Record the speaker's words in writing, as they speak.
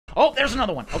Oh, there's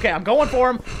another one. Okay, I'm going for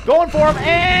him. Going for him.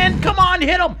 And come on,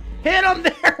 hit him. Hit him.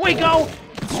 There we go.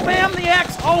 Spam the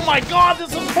X. Oh my god,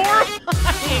 this is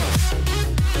horrifying.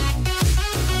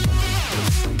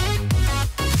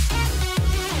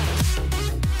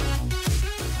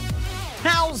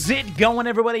 How's it going,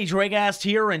 everybody? Dragast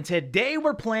here, and today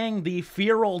we're playing the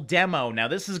Feral demo. Now,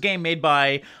 this is a game made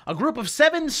by a group of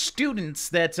 7 students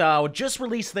that just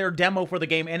released their demo for the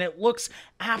game, and it looks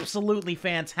absolutely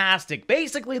fantastic.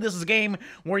 Basically, this is a game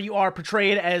where you are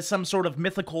portrayed as some sort of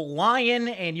mythical lion,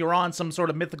 and you're on some sort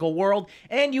of mythical world,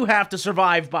 and you have to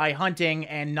survive by hunting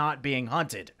and not being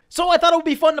hunted. So I thought it would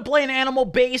be fun to play an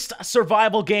animal-based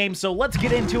survival game, so let's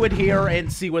get into it here and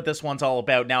see what this one's all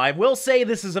about. Now, I will say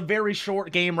this is a very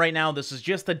short game right now. This is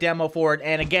just a demo for it,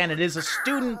 and again, it is a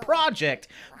student project,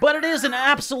 but it is an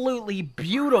absolutely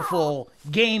beautiful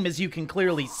game, as you can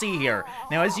clearly see here.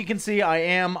 Now, as you can see, I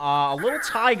am a little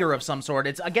tiger of some sort.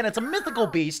 It's a mythical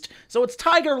beast, so it's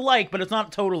tiger-like, but it's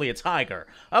not totally a tiger.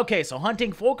 Okay, so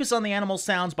hunting, focus on the animal's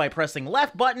sounds by pressing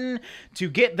left button to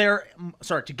get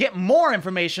more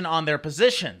information on their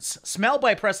positions. Smell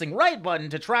by pressing right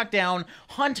button to track down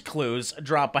hunt clues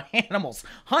dropped by animals.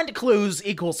 Hunt clues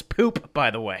equals poop, by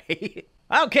the way.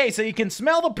 Okay, so you can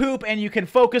smell the poop and you can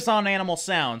focus on animal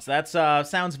sounds. That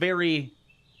sounds very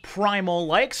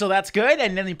primal-like, so that's good.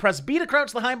 And then you press B to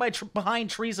crouch behind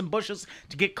trees and bushes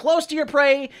to get close to your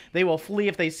prey. They will flee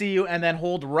if they see you, and then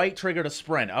hold right trigger to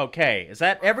sprint. Okay, is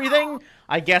that everything?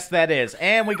 I guess that is.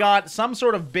 And we got some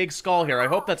sort of big skull here. I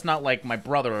hope that's not like my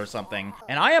brother or something.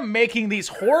 And I am making these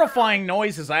horrifying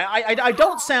noises. I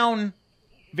don't sound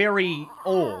very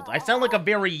old. I sound like a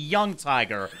very young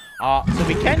tiger. So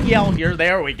we can yell here.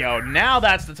 There we go. Now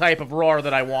that's the type of roar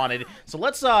that I wanted. So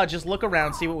let's just look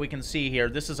around, see what we can see here.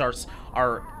 This is our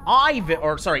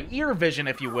ear vision,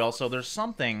 if you will. So there's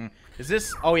something. Is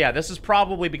this? Oh yeah, this is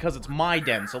probably because it's my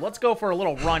den. So let's go for a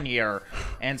little run here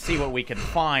and see what we can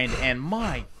find. And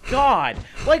my god,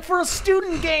 like for a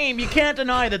student game, you can't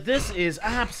deny that this is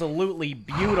absolutely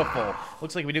beautiful.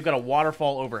 Looks like we do got a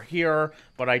waterfall over here,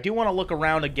 but I do want to look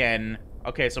around again.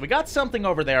 Okay, so we got something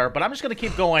over there, but I'm just going to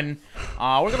keep going.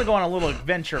 We're going to go on a little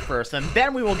adventure first, and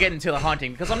then we will get into the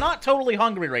hunting, because I'm not totally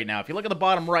hungry right now. If you look at the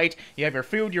bottom right, you have your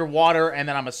food, your water, and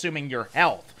then I'm assuming your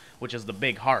health, which is the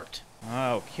big heart.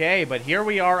 Okay, but here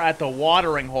we are at the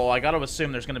watering hole. I got to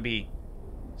assume there's going to be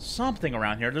something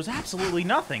around here. There's absolutely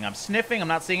nothing. I'm sniffing, I'm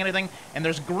not seeing anything, and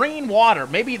there's green water.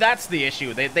 Maybe that's the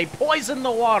issue. They poisoned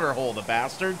the water hole, the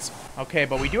bastards. Okay,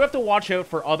 but we do have to watch out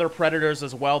for other predators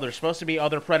as well. There's supposed to be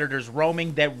other predators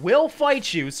roaming that will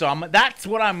fight you, so that's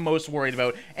what I'm most worried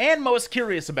about and most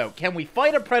curious about. Can we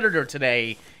fight a predator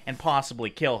today and possibly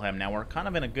kill him? Now, we're kind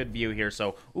of in a good view here,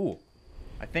 so, ooh,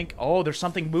 I think, oh, there's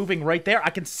something moving right there.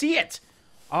 I can see it.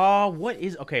 What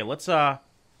is, okay, let's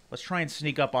try and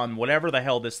sneak up on whatever the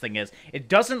hell this thing is. It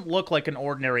doesn't look like an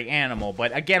ordinary animal,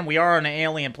 but again, we are on an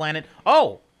alien planet.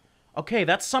 Oh! Okay,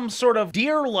 that's some sort of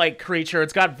deer-like creature.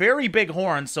 It's got very big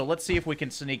horns, so let's see if we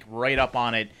can sneak right up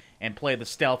on it and play the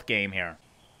stealth game here.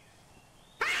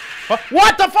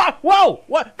 What the fuck? Whoa!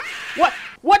 What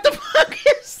the fuck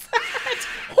is that?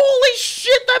 Holy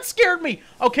shit, that scared me!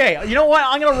 Okay, you know what?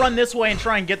 I'm gonna run this way and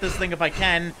try and get this thing if I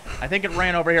can. I think it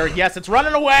ran over here. Yes, it's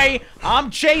running away! I'm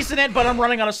chasing it, but I'm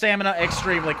running out of stamina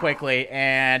extremely quickly.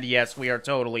 And yes, we are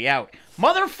totally out.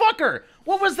 Motherfucker!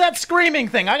 What was that screaming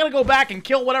thing? I gotta go back and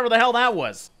kill whatever the hell that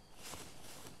was.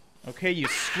 Okay, you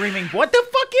screaming... What the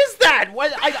fuck is that?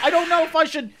 What? I don't know if I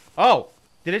should... Oh,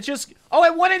 did it just... Oh,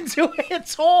 it went into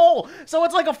its hole! So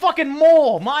it's like a fucking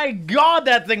mole! My god,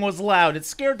 that thing was loud! It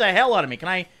scared the hell out of me. Can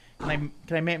I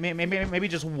maybe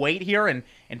just wait here and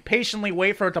patiently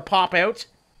wait for it to pop out?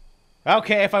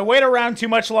 Okay, if I wait around too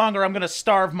much longer, I'm gonna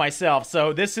starve myself.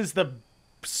 So this is the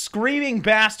screaming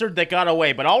bastard that got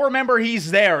away, but I'll remember he's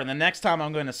there, and the next time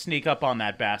I'm going to sneak up on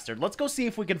that bastard. Let's go see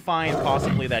if we can find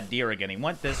possibly that deer again. He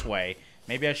went this way.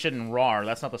 Maybe I shouldn't roar.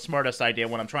 That's not the smartest idea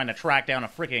when I'm trying to track down a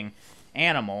freaking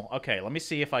animal. Okay, let me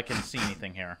see if I can see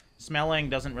anything here.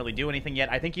 Smelling doesn't really do anything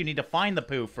yet. I think you need to find the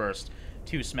poo first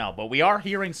to smell, but we are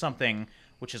hearing something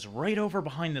which is right over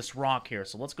behind this rock here,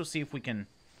 so let's go see if we can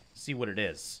see what it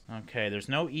is. Okay, there's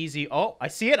no easy... Oh, I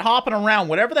see it hopping around.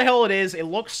 Whatever the hell it is, it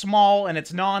looks small and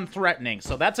it's non-threatening.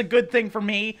 So that's a good thing for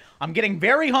me. I'm getting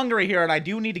very hungry here and I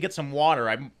do need to get some water.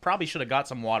 I probably should have got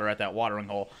some water at that watering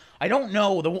hole. I don't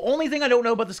know. The only thing I don't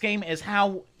know about this game is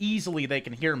how easily they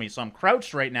can hear me. So I'm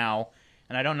crouched right now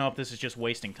and I don't know if this is just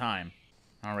wasting time.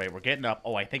 Alright, we're getting up.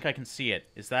 Oh, I think I can see it.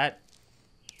 Is that...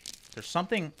 There's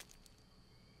something...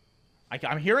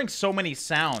 I'm hearing so many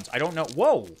sounds. I don't know...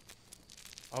 Whoa!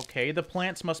 Okay, the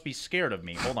plants must be scared of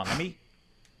me. Hold on, let me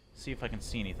See if I can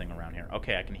see anything around here.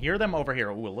 Okay, I can hear them over here.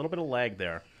 Ooh, a little bit of lag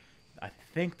there. I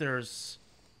think there's...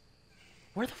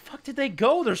 Where the fuck did they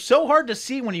go? They're so hard to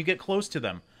see when you get close to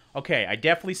them. Okay, I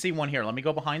definitely see one here. Let me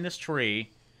go behind this tree.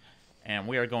 And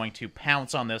we are going to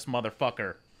pounce on this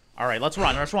motherfucker. Alright, let's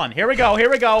run, let's run. Here we go,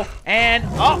 here we go. And,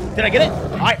 oh, did I get it?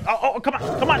 Alright, oh, come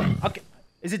on, come on. Okay,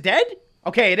 is it dead?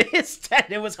 Okay, it is dead.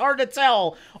 It was hard to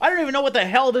tell. I don't even know what the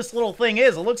hell this little thing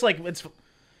is. It looks like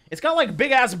it's got like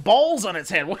big-ass balls on its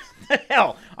head. What the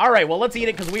hell? Alright, well, let's eat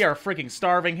it because we are freaking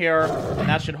starving here. And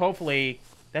that should hopefully...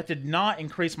 That did not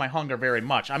increase my hunger very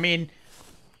much. I mean,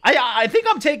 I think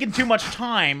I'm taking too much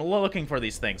time looking for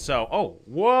these things. So, oh,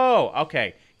 whoa,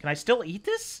 okay. Can I still eat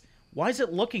this? Why is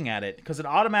it looking at it? Because it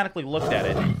automatically looked at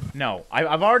it. No,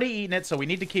 I've already eaten it, so we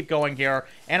need to keep going here.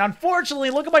 And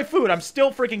unfortunately, look at my food. I'm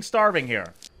still freaking starving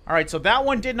here. All right, so that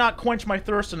one did not quench my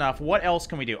thirst enough. What else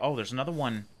can we do? Oh, there's another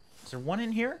one. Is there one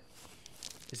in here?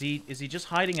 Is he just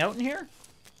hiding out in here?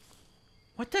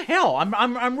 What the hell?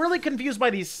 I'm really confused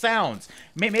by these sounds.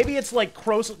 Maybe it's like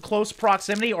close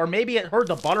proximity, or maybe it heard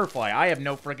the butterfly. I have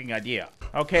no freaking idea.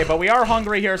 Okay, but we are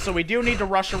hungry here, so we do need to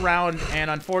rush around and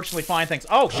unfortunately find things.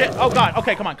 Oh, shit. Oh, God.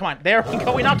 Okay, come on, come on. There we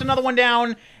go. We knocked another one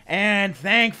down, and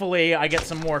thankfully, I get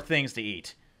some more things to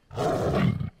eat.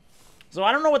 So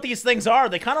I don't know what these things are.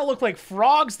 They kind of look like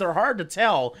frogs. They're hard to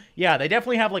tell. Yeah, they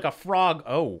definitely have like a frog.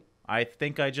 Oh, I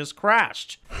think I just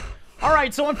crashed.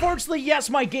 Alright, so unfortunately, yes,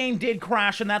 my game did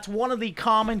crash, and that's one of the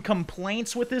common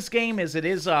complaints with this game, is it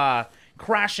is,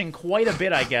 crashing quite a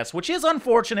bit, I guess, which is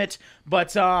unfortunate,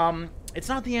 but, it's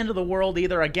not the end of the world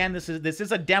either. Again, this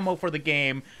is a demo for the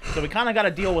game, so we kind of got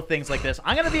to deal with things like this.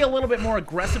 I'm going to be a little bit more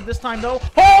aggressive this time, though.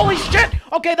 Holy shit!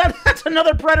 Okay, that's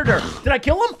another predator. Did I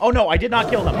kill him? Oh, no, I did not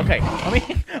kill him. Okay, let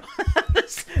me...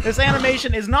 this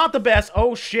animation is not the best.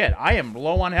 Oh, shit, I am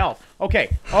low on health.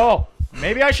 Okay, oh...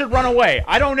 Maybe I should run away.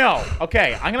 I don't know.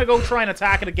 Okay, I'm gonna go try and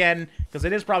attack it again, because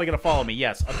it is probably gonna follow me.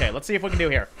 Yes. Okay, let's see if we can do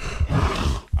here.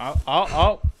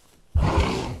 Oh.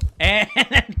 And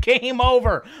game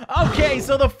over. Okay,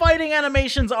 so the fighting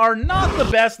animations are not the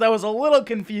best. That was a little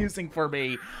confusing for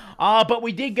me. But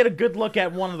we did get a good look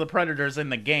at one of the predators in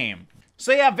the game.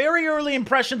 So yeah, very early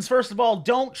impressions. First of all,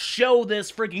 don't show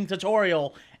this freaking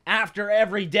tutorial after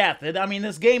every death. I mean,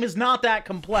 this game is not that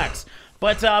complex.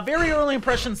 But very early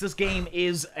impressions, this game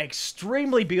is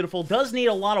extremely beautiful, does need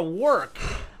a lot of work,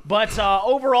 but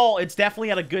overall, it's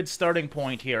definitely at a good starting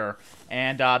point here,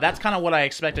 and that's kind of what I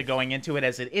expected going into it,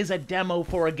 as it is a demo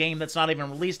for a game that's not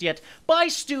even released yet by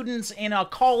students in a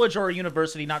college or a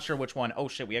university, not sure which one. Oh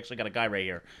shit, we actually got a guy right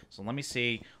here, so let me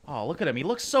see. Oh, look at him, he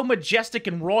looks so majestic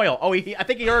and royal. Oh, I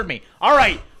think he heard me. All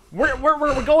right. We're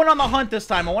going on the hunt this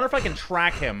time. I wonder if I can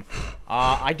track him.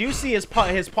 I do see his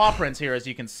paw prints here, as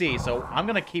you can see, so I'm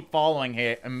gonna keep following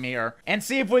him here and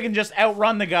see if we can just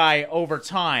outrun the guy over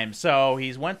time. So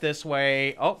he's went this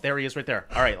way. Oh, there he is right there.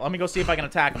 All right, let me go see if I can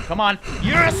attack him. Come on.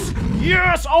 Yes!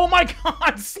 Yes! Oh my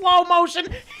god! Slow motion!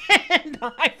 And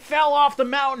I fell off the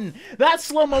mountain. That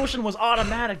slow motion was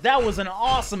automatic. That was an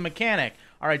awesome mechanic.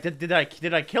 All right, did I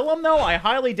kill him, though? I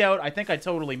highly doubt. I think I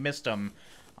totally missed him.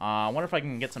 I wonder if I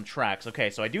can get some tracks. Okay,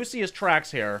 so I do see his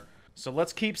tracks here. So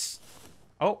let's keep...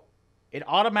 Oh, it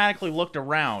automatically looked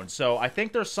around. So I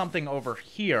think there's something over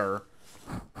here.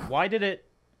 Why did it...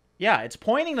 Yeah, it's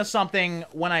pointing to something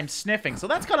when I'm sniffing. So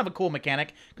that's kind of a cool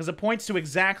mechanic, because it points to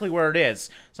exactly where it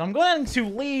is. So I'm going to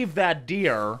leave that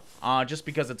deer, just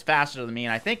because it's faster than me.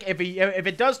 And I think if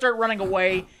it does start running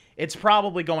away, it's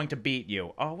probably going to beat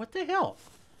you. Oh, what the hell?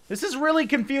 This is really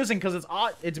confusing, because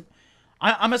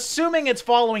I'm assuming it's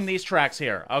following these tracks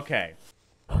here. Okay.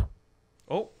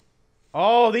 Oh.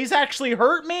 Oh, these actually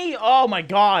hurt me? Oh my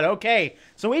god, okay.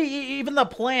 So even the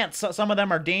plants, some of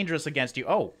them are dangerous against you.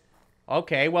 Oh.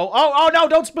 Okay, well, oh no,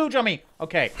 don't spooge on me.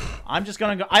 Okay, I'm just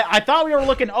gonna go. I thought we were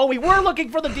looking, we were looking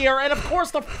for the deer, and of course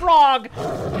the frog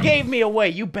gave me away,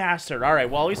 you bastard. All right,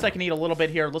 well, at least I can eat a little bit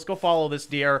here. Let's go follow this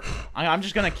deer. I'm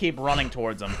just gonna keep running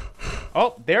towards him.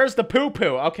 Oh, there's the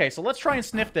poo-poo. Okay, so let's try and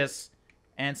sniff this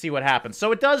and see what happens.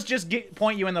 So it does just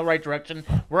point you in the right direction.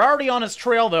 We're already on his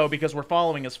trail, though, because we're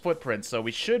following his footprints, so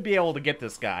we should be able to get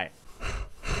this guy.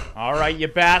 All right, you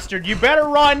bastard. You better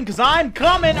run, because I'm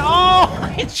coming. Oh,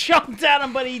 I jumped at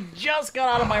him, but he just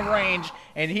got out of my range,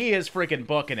 and he is freaking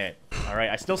booking it. All right,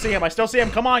 I still see him. I still see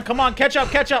him. Come on, come on. Catch up,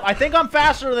 catch up. I think I'm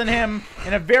faster than him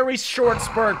in a very short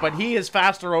spurt, but he is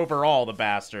faster overall, the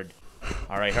bastard.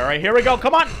 All right, here we go.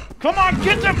 Come on. Come on,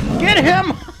 get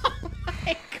him. Oh,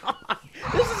 my God.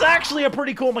 This is actually a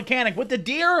pretty cool mechanic. With the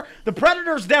deer, the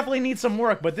predators definitely need some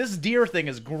work, but this deer thing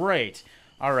is great.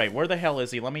 All right, where the hell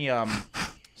is he? Let me,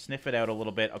 sniff it out a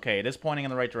little bit. Okay, it is pointing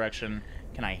in the right direction.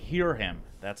 Can I hear him?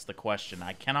 That's the question.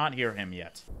 I cannot hear him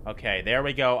yet. Okay, there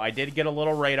we go. I did get a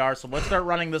little radar, so let's start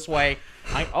running this way.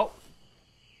 Oh.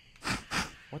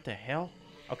 What the hell?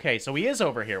 Okay, so he is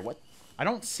over here. What? I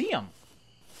don't see him.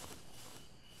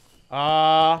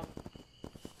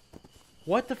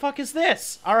 What the fuck is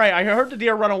this? Alright, I heard the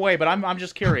deer run away, but I'm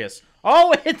just curious.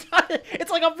 Oh, it's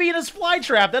like a Venus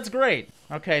flytrap. That's great.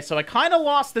 Okay, so I kind of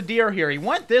lost the deer here. He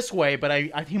went this way, but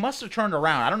he must have turned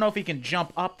around. I don't know if he can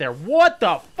jump up there. What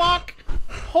the fuck?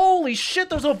 Holy shit,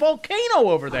 there's a volcano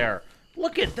over there.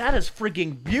 Look at that. Is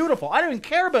freaking beautiful. I don't even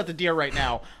care about the deer right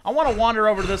now. I want to wander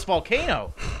over to this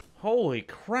volcano. Holy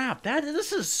crap.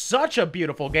 This is such a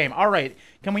beautiful game. All right,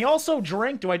 can we also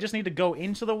drink? Do I just need to go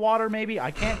into the water, maybe? I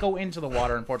can't go into the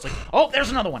water, unfortunately. Oh, there's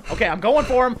another one. Okay, I'm going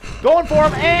for him. Going for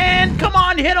him, and come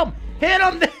on, hit him. Hit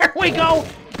him. There we go.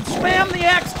 Spam the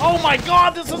X. Oh, my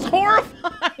God, this is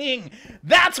horrifying.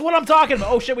 That's what I'm talking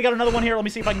about. Oh, shit, we got another one here. Let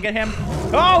me see if I can get him.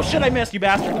 Oh, shit, I missed, you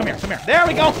bastard. Come here, come here. There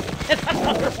we go. And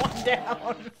another one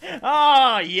down.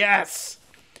 Ah, yes.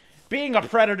 Being a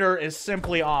predator is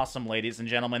simply awesome, ladies and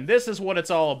gentlemen. This is what it's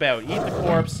all about. Eat the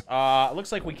corpse. It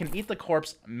looks like we can eat the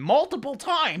corpse multiple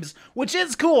times, which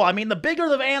is cool. I mean, the bigger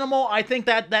the animal, I think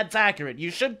that's accurate. You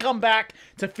should come back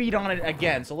to feed on it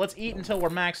again. So let's eat until we're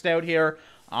maxed out here,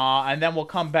 and then we'll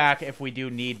come back if we do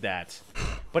need that.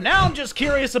 But now I'm just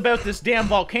curious about this damn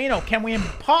volcano. Can we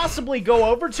possibly go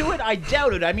over to it? I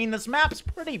doubt it. I mean, this map's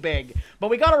pretty big. But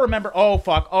we gotta remember... Oh,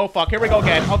 fuck. Oh, fuck. Here we go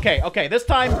again. Okay. This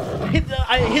time,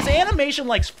 his animation,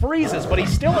 like, freezes, but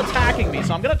he's still attacking me.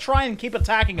 So I'm gonna try and keep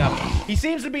attacking him. He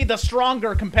seems to be the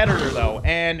stronger competitor, though.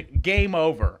 And game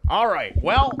over. Alright.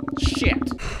 Well,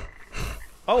 shit.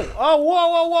 Oh,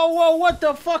 whoa, what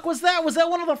the fuck was that? Was that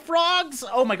one of the frogs?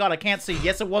 Oh my God, I can't see.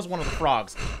 Yes, it was one of the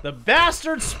frogs. The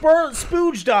bastard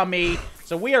spooged on me,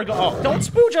 so we are oh, don't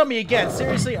spooge on me again,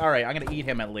 seriously? Alright, I'm gonna eat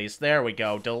him at least. There we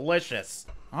go, delicious.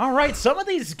 Alright, some of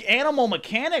these animal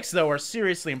mechanics, though, are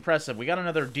seriously impressive. We got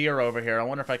another deer over here. I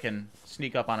wonder if I can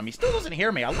sneak up on him. He still doesn't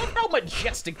hear me. I love how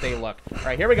majestic they look.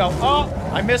 Alright, here we go. Oh,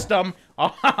 I missed him.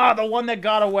 Oh, the one that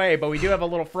got away. But we do have a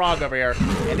little frog over here.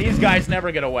 And these guys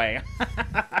never get away.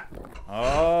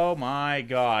 Oh, my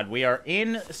God. We are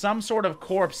in some sort of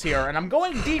corpse here. And I'm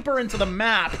going deeper into the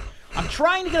map. I'm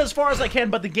trying to get as far as I can,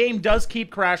 but the game does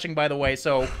keep crashing, by the way.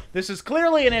 So this is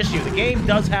clearly an issue. The game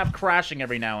does have crashing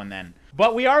every now and then.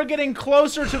 But we are getting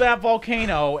closer to that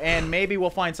volcano, and maybe we'll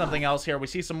find something else here. We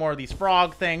see some more of these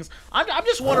frog things. I'm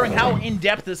just wondering how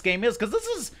in-depth this game is,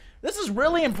 because this is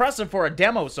really impressive for a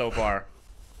demo so far.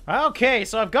 Okay,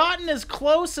 so I've gotten as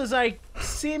close as I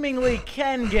seemingly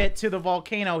can get to the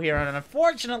volcano here, and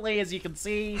unfortunately, as you can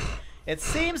see, it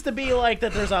seems to be like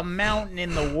that there's a mountain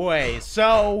in the way.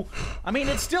 So, I mean,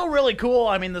 it's still really cool.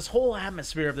 I mean, this whole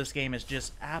atmosphere of this game is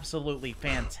just absolutely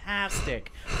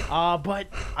fantastic. But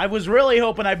I was really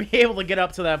hoping I'd be able to get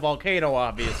up to that volcano,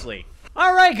 obviously.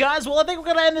 Alright guys, well I think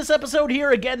we're gonna end this episode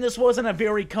here. Again, this wasn't a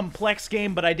very complex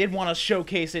game, but I did want to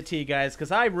showcase it to you guys,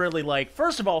 because I really like,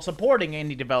 first of all, supporting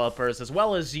indie developers, as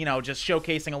well as, you know, just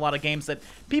showcasing a lot of games that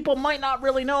people might not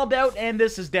really know about, and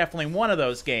this is definitely one of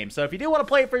those games. So if you do want to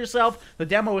play it for yourself, the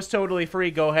demo is totally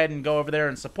free. Go ahead and go over there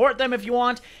and support them if you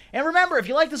want. And remember, if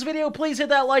you like this video, please hit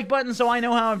that like button so I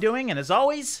know how I'm doing, and as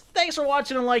always, thanks for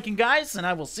watching and liking, guys, and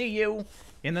I will see you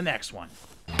in the next one.